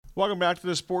Welcome back to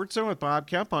the Sports Zone with Bob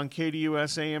Kemp on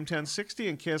KDUS AM 1060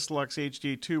 and KSLUX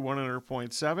HD2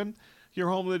 100.7. Your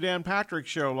home of the Dan Patrick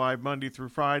Show, live Monday through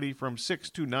Friday from 6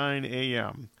 to 9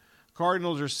 a.m.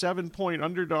 Cardinals are 7-point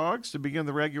underdogs to begin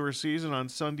the regular season on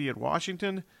Sunday at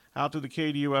Washington. Out to the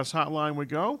KDUS hotline we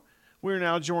go. We're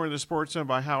now joined in the Sports Zone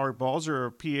by Howard Balzer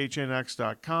of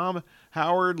PHNX.com.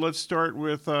 Howard, let's start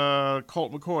with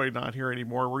Colt McCoy not here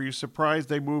anymore. Were you surprised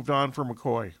they moved on for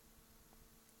McCoy?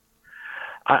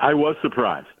 I was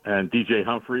surprised, and DJ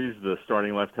Humphries, the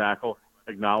starting left tackle,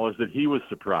 acknowledged that he was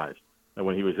surprised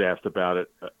when he was asked about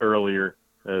it earlier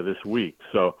this week.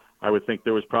 So I would think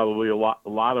there was probably a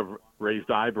lot of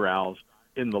raised eyebrows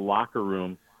in the locker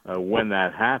room when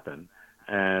that happened,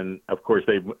 and of course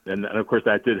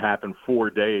that did happen 4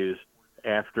 days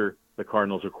after the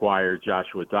Cardinals acquired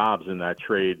Joshua Dobbs in that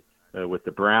trade with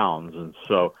the Browns, and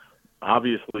so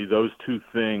obviously those two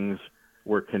things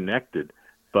were connected.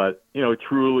 But, it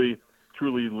truly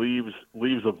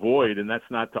leaves a void, and that's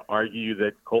not to argue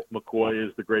that Colt McCoy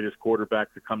is the greatest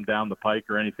quarterback to come down the pike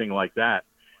or anything like that.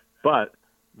 But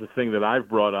the thing that I've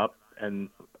brought up, and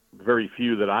very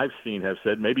few that I've seen have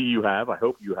said, maybe you have, I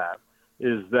hope you have,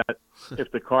 is that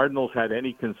if the Cardinals had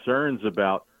any concerns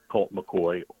about Colt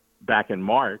McCoy back in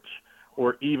March,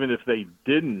 or even if they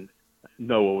didn't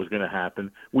know what was going to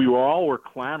happen, we all were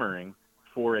clamoring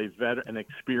for an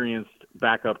experienced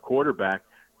backup quarterback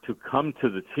to come to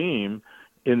the team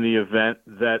in the event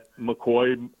that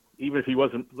McCoy, even if he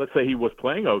wasn't, let's say he was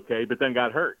playing okay, but then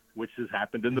got hurt, which has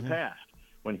happened in the past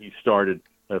when he started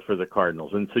for the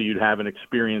Cardinals. And so you'd have an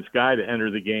experienced guy to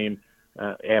enter the game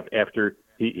after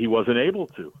he wasn't able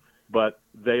to. But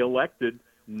they elected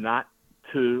not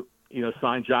to,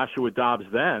 sign Joshua Dobbs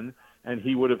then, and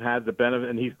he would have had the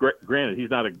benefit. And granted, he's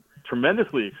not a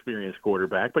tremendously experienced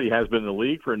quarterback, but he has been in the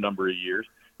league for a number of years.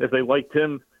 If they liked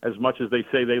him as much as they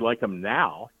say they like him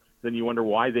now, then you wonder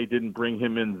why they didn't bring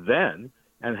him in then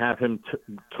and have him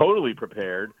totally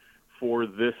prepared for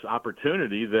this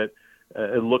opportunity that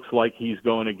it looks like he's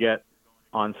going to get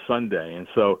on Sunday. And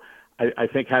so I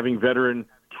think having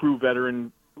true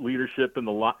veteran leadership in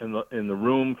the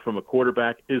room from a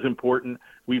quarterback is important.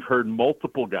 We've heard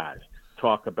multiple guys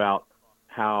talk about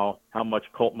how much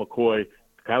Colt McCoy,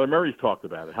 Kyler Murray's talked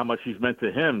about it, how much he's meant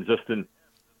to him just in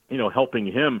helping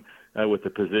him with the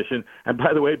position. And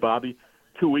by the way, Bobby,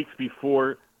 2 weeks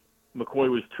before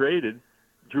McCoy was traded,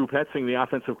 Drew Petzing, the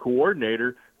offensive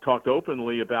coordinator, talked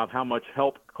openly about how much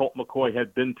help Colt McCoy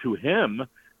had been to him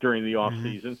during the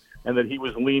offseason, and that he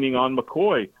was leaning on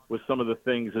McCoy with some of the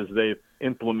things as they've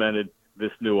implemented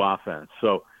this new offense.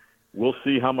 So we'll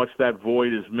see how much that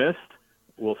void is missed.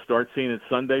 We'll start seeing it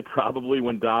Sunday, probably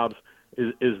when Dobbs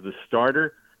is the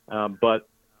starter. But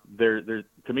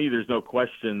to me, there's no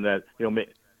question that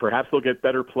perhaps they'll get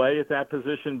better play at that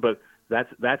position, but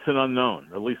that's an unknown.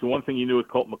 At least the one thing you knew with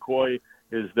Colt McCoy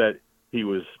is that he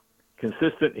was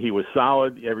consistent, he was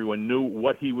solid, everyone knew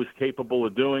what he was capable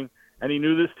of doing, and he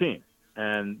knew this team.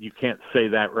 And you can't say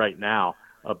that right now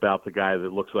about the guy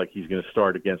that looks like he's going to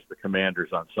start against the Commanders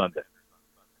on Sunday.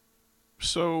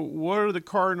 So what do the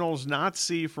Cardinals not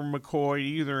see from McCoy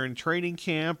either in training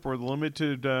camp or the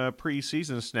limited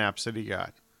preseason snaps that he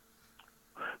got?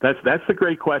 That's a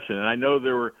great question, and I know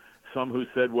there were some who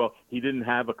said, well, he didn't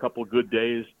have a couple good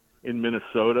days in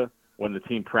Minnesota when the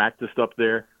team practiced up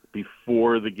there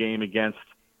before the game against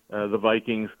the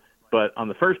Vikings, but on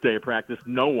the first day of practice,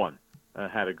 no one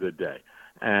had a good day.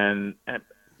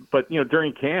 But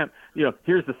during camp,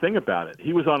 here's the thing about it.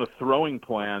 He was on a throwing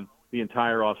plan the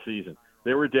entire offseason.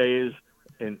 There were days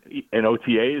in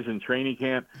OTAs and training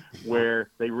camp where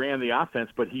they ran the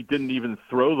offense, but he didn't even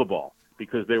throw the ball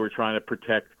because they were trying to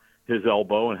protect his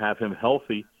elbow and have him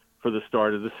healthy for the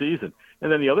start of the season.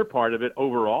 And then the other part of it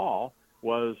overall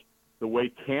was the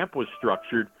way camp was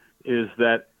structured is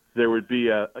that there would be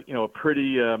a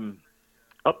pretty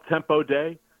up-tempo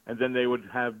day, and then it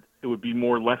would be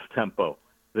more less tempo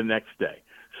the next day.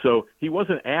 So he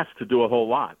wasn't asked to do a whole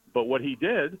lot, but what he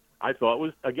did, I thought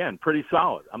was, again, pretty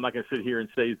solid. I'm not going to sit here and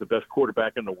say he's the best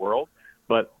quarterback in the world,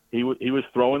 but he was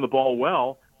throwing the ball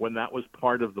well when that was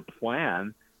part of the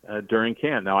plan during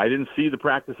camp. Now, I didn't see the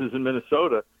practices in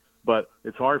Minnesota, but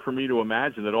it's hard for me to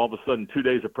imagine that all of a sudden 2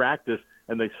 days of practice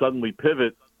and they suddenly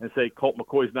pivot and say Colt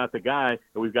McCoy's not the guy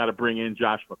and we've got to bring in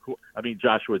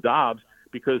Joshua Dobbs,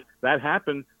 because that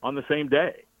happened on the same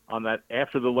day.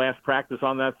 After the last practice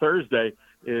on that Thursday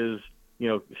is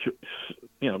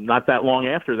not that long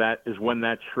after that is when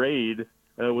that trade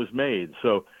was made.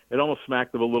 So it almost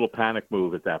smacked of a little panic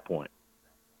move at that point.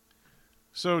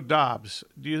 So Dobbs,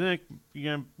 do you think,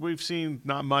 we've seen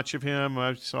not much of him.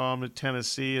 I saw him at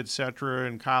Tennessee, et cetera,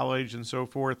 in college and so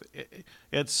forth.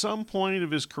 At some point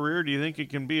of his career, do you think he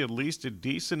can be at least a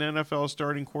decent NFL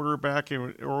starting quarterback?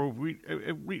 Or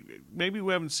maybe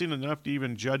we haven't seen enough to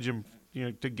even judge him,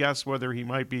 to guess whether he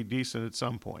might be decent at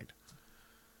some point?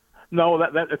 No,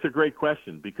 that's a great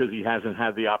question because he hasn't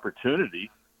had the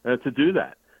opportunity to do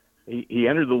that. He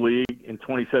entered the league in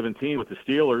 2017 with the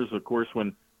Steelers, of course,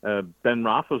 when Ben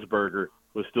Roethlisberger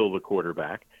was still the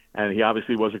quarterback, and he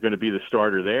obviously wasn't going to be the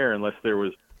starter there unless there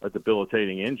was a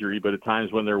debilitating injury. But at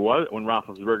times when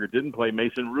Roethlisberger didn't play,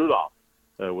 Mason Rudolph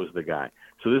was the guy.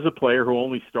 So this is a player who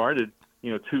only started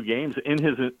 2 games in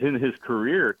his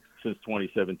career since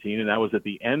 2017, and that was at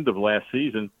the end of last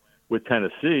season with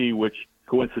Tennessee, which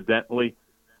coincidentally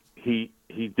he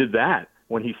did that.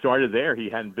 When he started there, he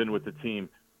hadn't been with the team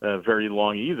very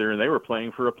long either, and they were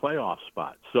playing for a playoff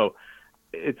spot. So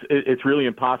it's really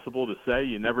impossible to say.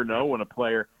 You never know when a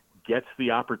player gets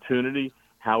the opportunity,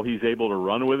 how he's able to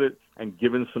run with it, and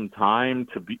given some time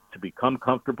to become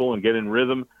comfortable and get in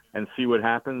rhythm and see what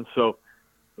happens. So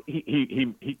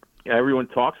everyone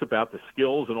talks about the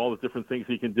skills and all the different things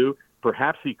he can do.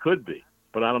 Perhaps he could be,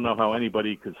 but I don't know how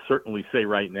anybody could certainly say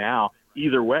right now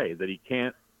either way that he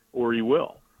can't or he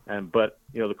will. But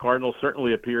the Cardinals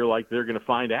certainly appear like they're going to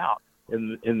find out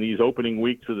in these opening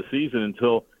weeks of the season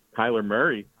until Kyler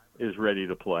Murray is ready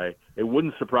to play. It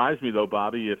wouldn't surprise me, though,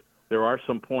 Bobby, if there are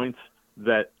some points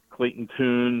that Clayton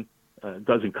Tune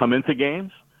doesn't come into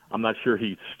games. I'm not sure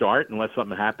he'd start unless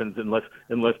something happens,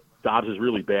 unless Dobbs is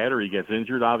really bad or he gets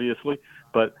injured, obviously.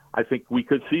 But I think we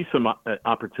could see some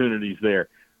opportunities there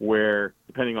where,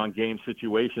 depending on game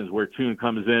situations, where Tune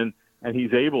comes in and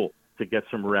he's able to get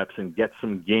some reps and get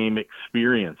some game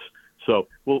experience. So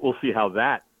we'll see how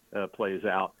that plays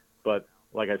out. But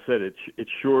like I said,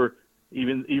 it's sure,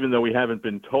 even though we haven't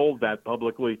been told that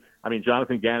publicly, I mean,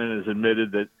 Jonathan Gannon has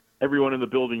admitted that everyone in the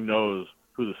building knows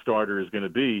who the starter is going to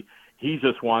be. He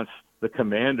just wants the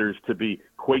Commanders to be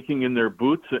quaking in their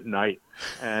boots at night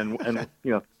and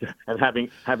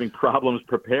having problems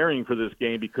preparing for this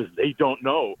game because they don't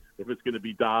know if it's going to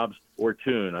be Dobbs or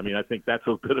Tune. I mean, I think that's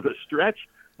a bit of a stretch,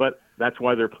 but that's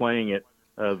why they're playing it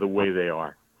the way they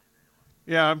are.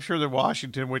 Yeah, I'm sure that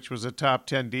Washington, which was a top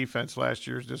 10 defense last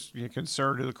year, is just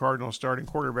concerned who the Cardinals starting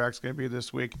quarterback's going to be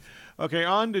this week. Okay,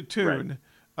 on to Tune.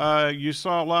 Right. You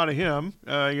saw a lot of him.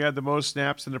 You had the most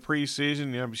snaps in the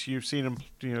preseason. You've seen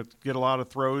him get a lot of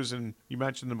throws, and you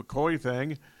mentioned the McCoy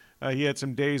thing. He had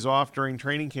some days off during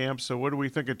training camp. So what do we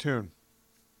think of Tune?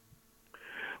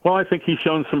 Well, I think he's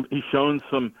shown some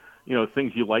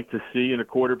things you like to see in a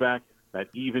quarterback, that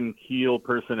even keel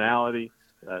personality,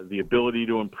 the ability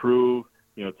to improve,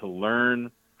 to learn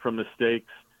from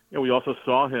mistakes. We also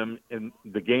saw him in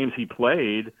the games he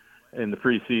played in the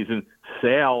preseason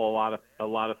sail a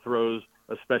lot of throws,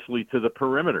 especially to the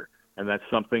perimeter, and that's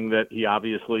something that he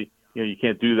obviously you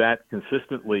can't do that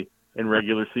consistently in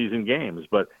regular season games,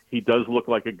 but he does look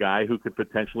like a guy who could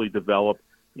potentially develop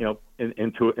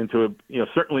into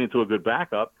certainly into a good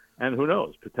backup, and who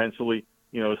knows, potentially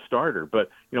a starter. But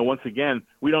once again,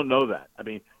 we don't know that. I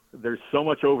mean, there's so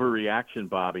much overreaction,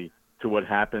 Bobby, to what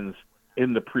happens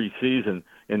in the preseason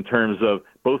in terms of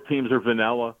both teams are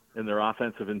vanilla in their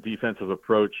offensive and defensive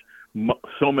approach.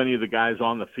 So many of the guys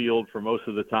on the field for most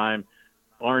of the time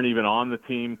aren't even on the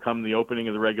team come the opening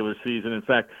of the regular season. In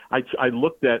fact, I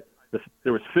looked at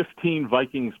there was 15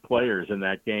 Vikings players in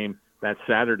that game that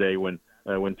Saturday when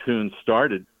Tune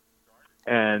started,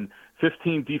 and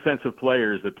 15 defensive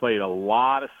players that played a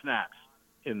lot of snaps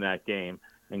in that game,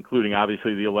 including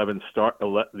obviously the 11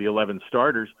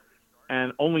 starters,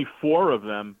 and only 4 of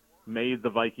them made the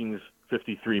Vikings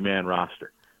 53-man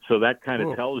roster. So that kind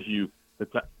of tells you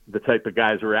the type of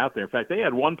guys who are out there. In fact, they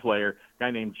had one player, a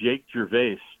guy named Jake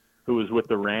Gervais, who was with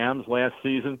the Rams last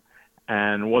season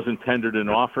and wasn't tendered an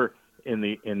offer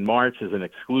in March as an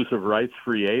exclusive rights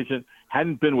free agent.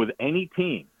 Hadn't been with any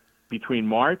team between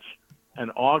March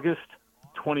and August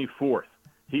 24th.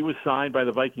 He was signed by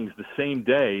the Vikings the same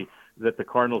day that the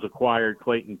Cardinals acquired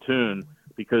Clayton Tune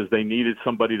because they needed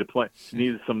somebody to play,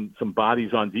 needed some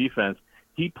bodies on defense.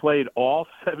 He played all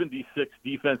 76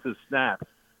 defensive snaps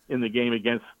in the game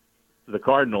against the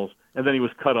Cardinals, and then he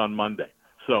was cut on Monday.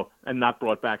 So, and not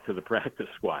brought back to the practice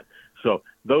squad. So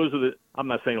those are I'm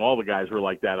not saying all the guys were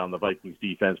like that on the Vikings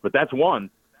defense, but that's one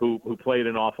who played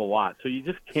an awful lot. So you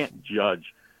just can't judge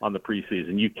on the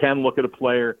preseason. You can look at a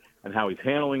player and how he's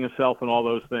handling himself and all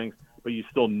those things, but you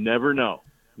still never know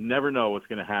what's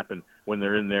going to happen when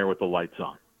they're in there with the lights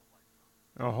on.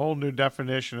 A whole new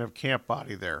definition of camp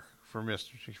body there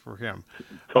for him.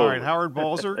 Totally. All right, Howard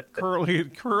Balzer,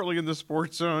 currently in the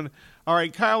Sports Zone. All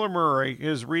right, Kyler Murray,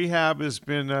 his rehab has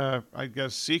been, I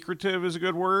guess, secretive is a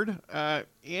good word.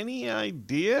 Any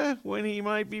idea when he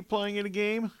might be playing in a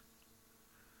game?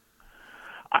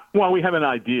 Well, we have an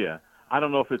idea. I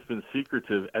don't know if it's been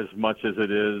secretive as much as it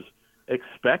is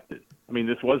expected. I mean,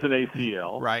 this was an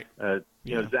ACL. Right.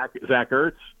 Zach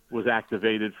Ertz was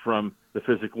activated from the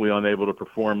physically unable to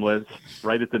perform list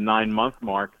right at the 9-month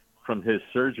mark from his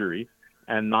surgery,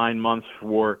 and 9 months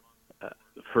for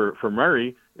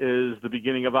Murray is the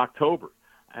beginning of October.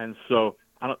 And so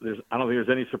I don't think there's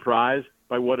any surprise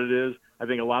by what it is. I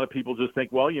think a lot of people just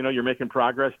think, well, you're making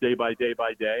progress day by day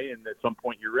by day, and at some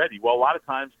point you're ready. Well, a lot of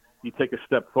times you take a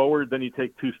step forward, then you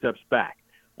take 2 steps back.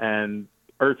 And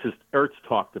Ertz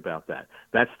talked about that.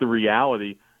 That's the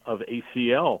reality of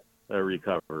ACL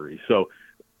recovery. So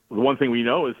the one thing we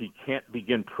know is he can't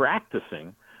begin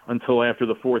practicing until after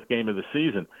the 4th game of the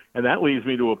season. And that leads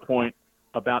me to a point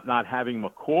about not having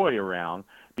McCoy around,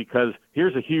 because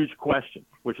here's a huge question,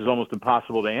 which is almost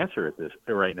impossible to answer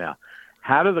right now.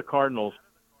 How do the Cardinals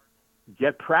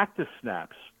get practice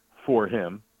snaps for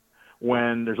him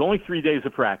when there's only 3 days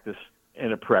of practice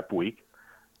in a prep week?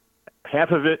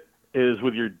 Half of it is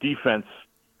with your defense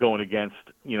going against,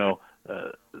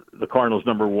 the Cardinals'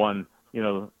 number one,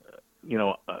 I'm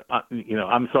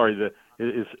sorry,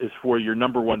 is for your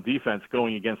number one defense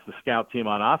going against the scout team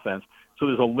on offense. So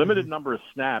there's a limited number of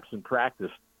snaps in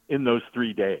practice in those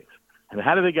 3 days. And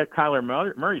how do they get Kyler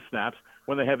Murray snaps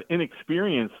when they have an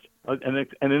inexperienced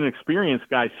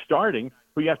guy starting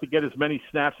who you have to get as many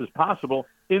snaps as possible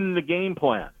in the game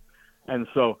plan? And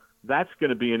so that's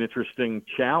going to be an interesting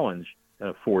challenge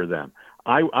for them.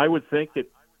 I would think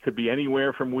it could be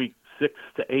anywhere from week 6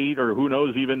 to 8, or who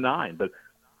knows, even 9. But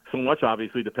so much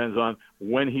obviously depends on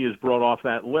when he is brought off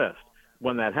that list.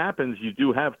 When that happens, you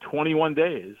do have 21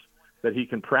 days that he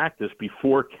can practice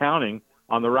before counting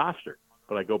on the roster.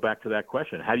 But I go back to that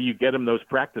question. How do you get him those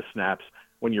practice snaps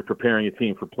when you're preparing a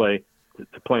team for play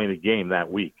in a game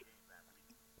that week?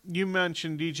 You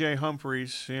mentioned DJ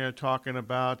Humphries, talking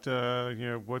about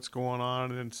what's going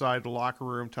on inside the locker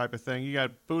room type of thing. You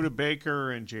got Budda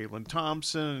Baker and Jalen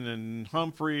Thompson and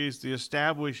Humphries, the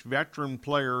established veteran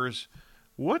players.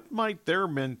 What might their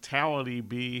mentality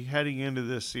be heading into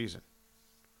this season?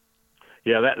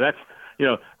 Yeah, that's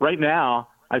right now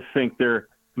I think their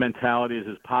mentality is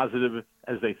as positive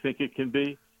as they think it can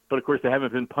be, but of course they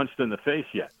haven't been punched in the face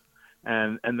yet,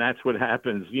 and that's what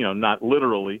happens. Not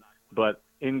literally, but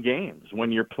in games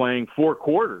when you're playing 4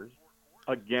 quarters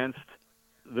against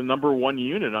the number one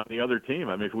unit on the other team.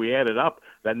 I mean, if we added up,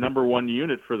 that number one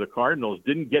unit for the Cardinals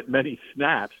didn't get many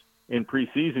snaps in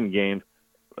preseason games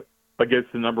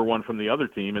against the number one from the other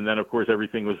team, and then of course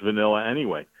everything was vanilla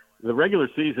anyway. The regular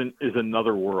season is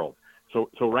another world. So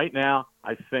right now,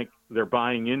 I think they're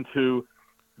buying into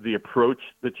the approach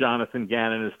that Jonathan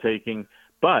Gannon is taking.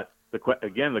 But the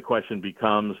question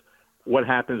becomes, what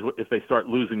happens if they start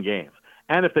losing games?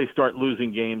 And if they start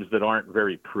losing games that aren't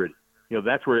very pretty?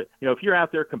 That's where, if you're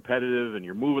out there competitive and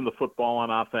you're moving the football on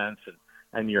offense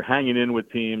and you're hanging in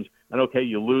with teams, and okay,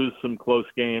 you lose some close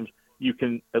games, you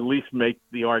can at least make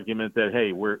the argument that,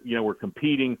 hey, we're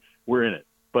competing, we're in it.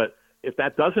 But if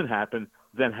that doesn't happen,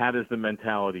 then how does the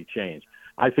mentality change?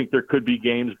 I think there could be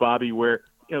games, Bobby, where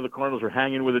the Cardinals are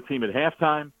hanging with a team at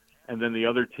halftime, and then the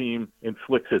other team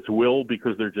inflicts its will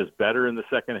because they're just better in the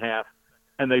second half,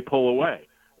 and they pull away.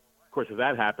 Of course, if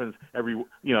that happens,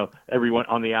 everyone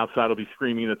on the outside will be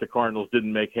screaming that the Cardinals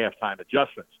didn't make halftime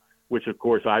adjustments, which, of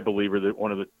course, I believe are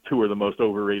one of the 2 of the most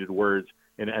overrated words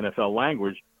in NFL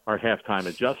language are halftime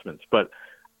adjustments. But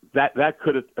that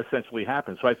could essentially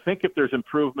happen. So I think if there's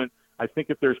improvement, I think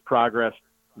if there's progress,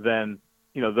 then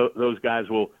those guys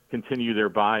will continue their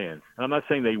buy-in. And I'm not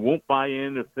saying they won't buy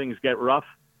in if things get rough,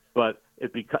 but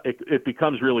it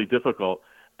becomes really difficult.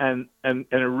 And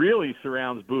it really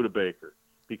surrounds Budda Baker,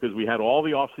 because we had all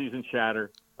the off-season chatter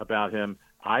about him.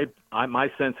 My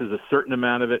sense is a certain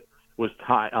amount of it was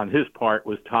on his part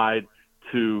was tied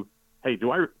to, hey,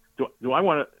 do I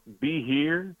want to be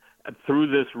here through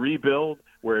this rebuild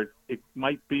where it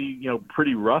might be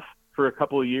pretty rough for a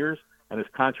couple of years, and his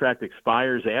contract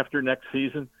expires after next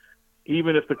season?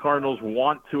 Even if the Cardinals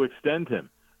want to extend him,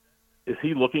 is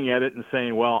he looking at it and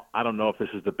saying, well, I don't know if this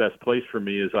is the best place for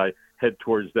me as I head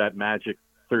towards that magic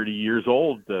 30 years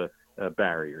old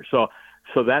barrier? So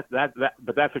but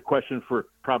that's a question for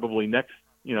probably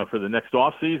for the next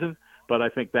off season. But I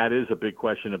think that is a big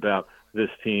question about this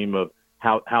team of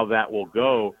how that will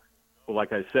go.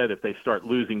 Like I said, if they start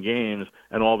losing games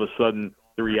and all of a sudden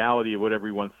the reality of what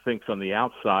everyone thinks on the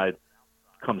outside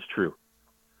comes true.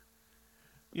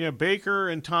 Yeah, Baker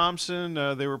and Thompson,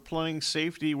 they were playing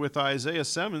safety with Isaiah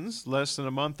Simmons less than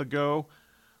a month ago.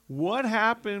 What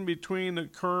happened between the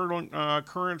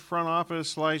current front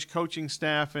office / coaching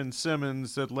staff and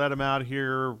Simmons that let him out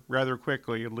here rather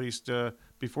quickly, at least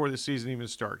before the season even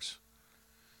starts?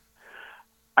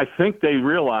 I think they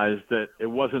realized that it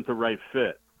wasn't the right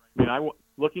fit. I mean,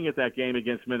 looking at that game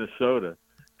against Minnesota,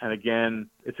 and again,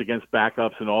 it's against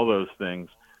backups and all those things,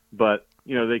 but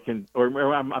they can, or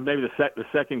maybe the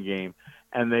second game,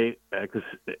 and they because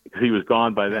he was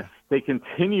gone by then, they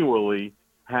continually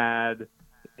had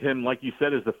him, like you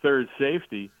said, as the third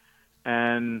safety,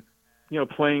 and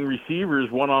playing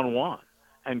receivers one-on-one,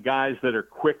 and guys that are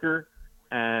quicker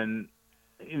and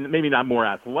maybe not more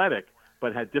athletic,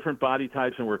 but had different body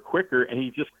types and were quicker, and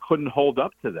he just couldn't hold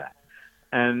up to that.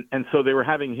 And so they were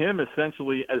having him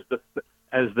essentially as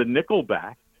the nickel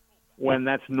back, when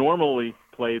that's normally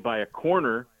played by a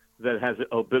corner that has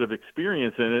a bit of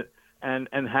experience in it and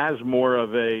has more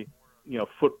of a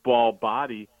football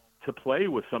body to play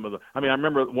with some of the. I mean, I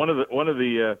remember one of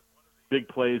the big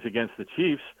plays against the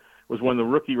Chiefs was when the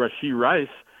rookie Rashee Rice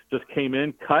just came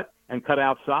in, cut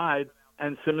outside,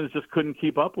 and Simmons just couldn't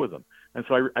keep up with him. And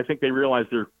so I think they realized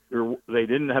they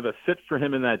didn't have a fit for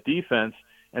him in that defense,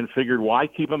 and figured, why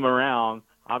keep him around?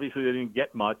 Obviously, they didn't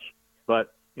get much,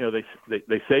 but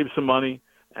they saved some money,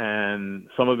 and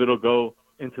some of it will go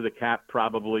into the cap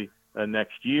probably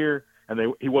next year,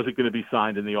 and he wasn't going to be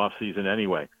signed in the offseason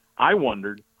anyway. I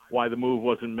wondered why the move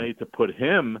wasn't made to put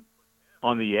him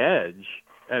on the edge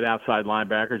at outside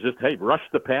linebacker. Just, hey, rush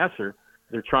the passer.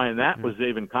 They're trying that with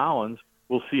Zaven Collins.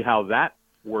 We'll see how that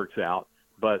works out.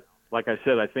 But like I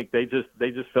said, I think they just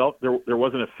felt there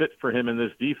wasn't a fit for him in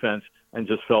this defense, and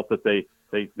just felt that they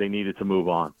needed to move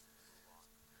on.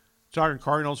 Talking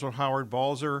Cardinals with Howard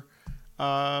Balzer.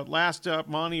 Last up,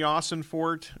 Monty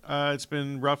Ossenfort. It's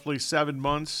been roughly 7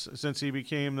 months since he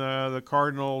became the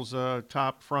Cardinals'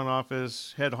 top front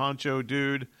office head honcho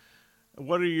dude.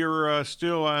 What are your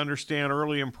still, I understand,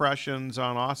 early impressions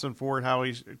on Ossenfort, how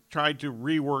he's tried to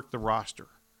rework the roster?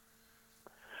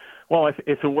 Well,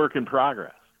 it's a work in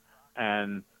progress.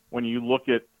 And when you look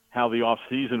at how the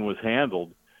offseason was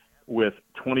handled, with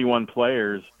 21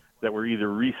 players that were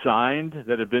either re-signed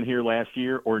that had been here last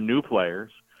year, or new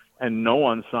players, and no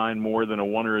one signed more than a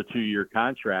 1 or a 2 year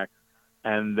contract,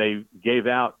 and they gave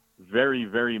out very,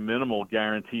 very minimal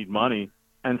guaranteed money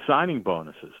and signing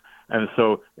bonuses. And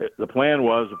so the plan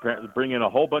was to bring in a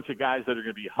whole bunch of guys that are going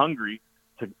to be hungry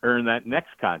to earn that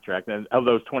next contract. And of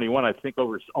those 21, I think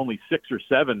only 6 or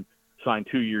 7 signed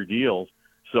 2-year deals.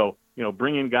 So,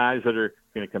 bring in guys that are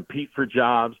going to compete for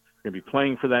jobs, going to be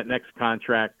playing for that next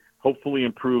contract, hopefully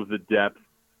improve the depth,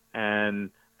 and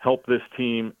help this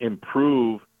team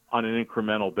improve on an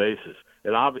incremental basis. They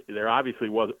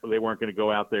weren't going to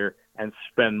go out there and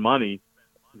spend money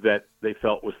that they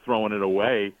felt was throwing it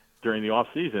away during the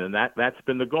offseason, and that's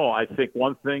been the goal. I think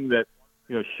one thing that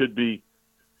should be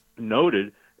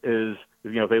noted is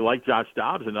if they like Josh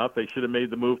Dobbs enough, they should have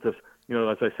made the move to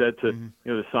as I said to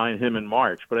sign him in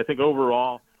March. But I think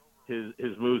overall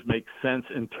his moves make sense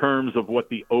in terms of what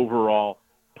the overall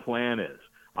plan is.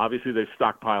 Obviously, they've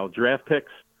stockpiled draft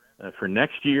picks for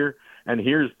next year, and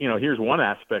here's one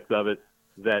aspect of it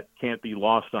that can't be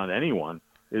lost on anyone,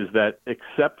 is that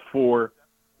except for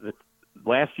the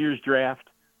last year's draft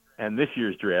and this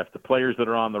year's draft, the players that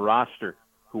are on the roster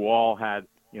who all had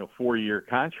 4-year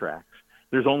contracts,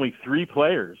 there's only 3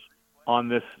 players on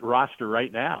this roster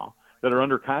right now that are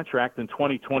under contract in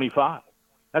 2025.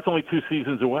 That's only 2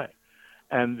 seasons away.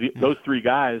 And those 3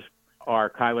 guys are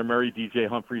Kyler Murray, DJ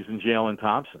Humphries, and Jalen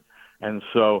Thompson. And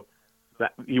so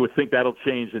that, you would think that'll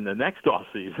change in the next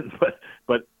offseason,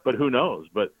 but who knows?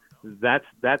 But that's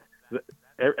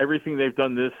everything they've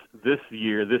done this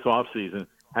year, this offseason,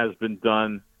 has been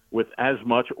done with as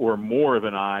much or more of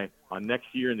an eye on next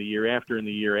year and the year after and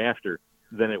the year after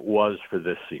than it was for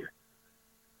this year.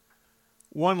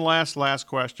 One last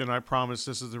question. I promise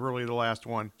this is really the last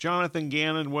one. Jonathan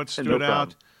Gannon, what stood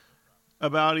out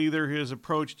about either his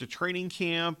approach to training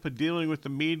camp, dealing with the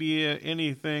media,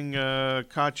 anything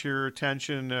caught your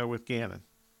attention with Gannon?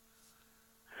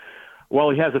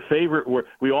 Well, he has a favorite word.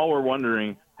 We all were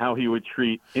wondering how he would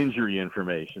treat injury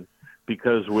information,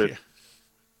 because with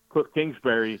Cliff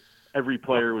Kingsbury, every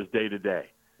player was day-to-day,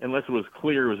 unless it was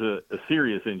clear it was a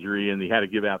serious injury and he had to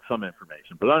give out some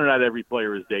information. But other than that, every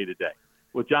player was day-to-day.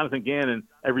 With Jonathan Gannon,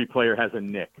 every player has a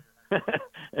nick.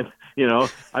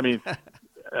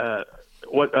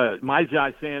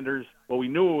 Myjai Sanders, well, we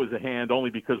knew it was a hand only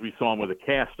because we saw him with a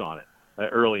cast on it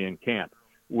early in camp.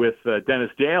 With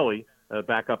Dennis Daly, a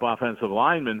backup offensive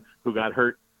lineman who got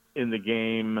hurt in the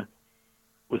game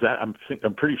was that?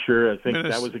 I'm pretty sure. I think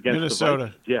that was against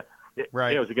Minnesota. the Vikings. Yeah,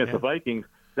 right. Yeah, it was against the Vikings.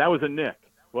 That was a nick.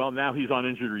 Well, now he's on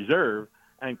injured reserve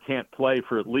and can't play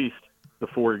for at least the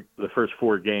first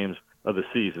 4 games of the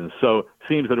season. So it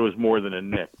seems that it was more than a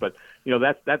nick. But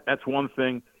that's one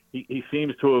thing. He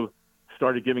seems to have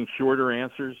started giving shorter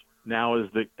answers now as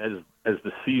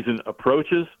the season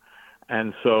approaches,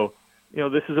 and so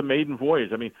this is a maiden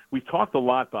voyage. I mean, we've talked a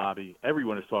lot, Bobby.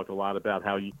 Everyone has talked a lot about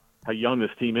how young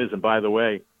this team is, and by the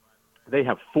way, they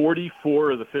have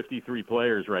 44 of the 53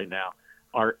 players right now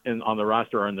on the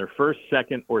roster are in their first,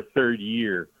 second, or third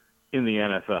year in the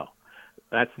NFL.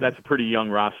 That's a pretty young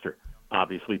roster.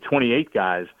 Obviously, 28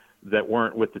 guys that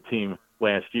weren't with the team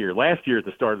last year. Last year at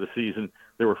the start of the season,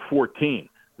 there were 14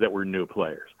 that were new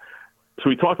players. So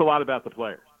we talked a lot about the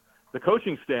players. The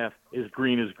coaching staff is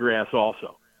green as grass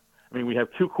also. I mean, we have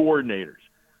 2 coordinators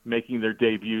making their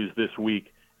debuts this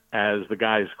week as the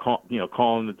guys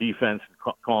calling the defense,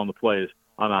 calling the plays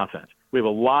on offense. We have a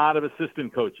lot of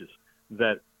assistant coaches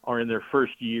that are in their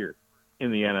first year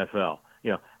in the NFL.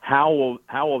 How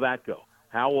will that go?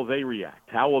 How will they react?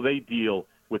 How will they deal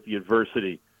with the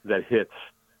adversity that hits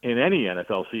in any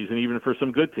NFL season, even for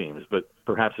some good teams, but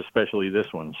perhaps especially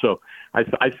this one? So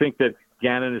I think that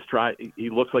Gannon has tried. He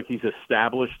looks like he's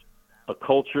established a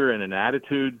culture and an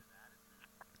attitude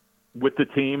with the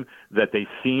team that they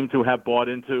seem to have bought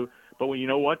into. But you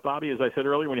know what, Bobby, as I said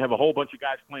earlier, when you have a whole bunch of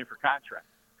guys playing for contracts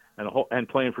and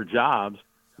playing for jobs,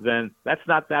 then that's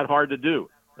not that hard to do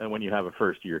when you have a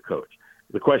first-year coach.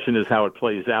 The question is how it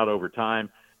plays out over time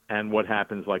and what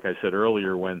happens, like I said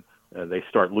earlier, when they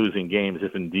start losing games,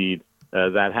 if indeed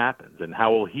that happens. And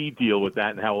how will he deal with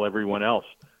that, and how will everyone else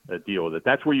deal with it?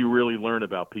 That's where you really learn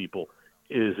about people,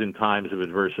 is in times of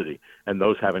adversity, and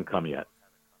those haven't come yet.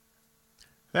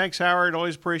 Thanks, Howard.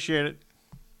 Always appreciate it.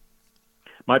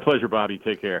 My pleasure, Bobby.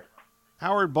 Take care.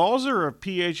 Howard Balzer of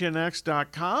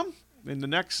PHNX.com. In the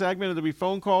next segment, it'll be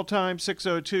phone call time,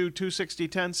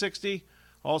 602-260-1060.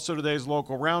 Also today's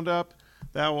local roundup.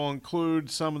 That will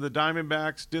include some of the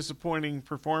Diamondbacks' disappointing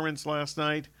performance last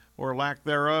night, or lack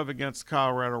thereof, against the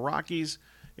Colorado Rockies,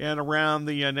 and around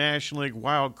the National League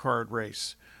wild card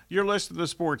race. You're listening to the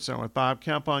Sports Zone with Bob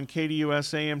Kemp on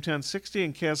KDUS AM 1060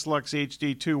 and KSLUX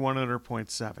HD2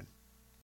 100.7.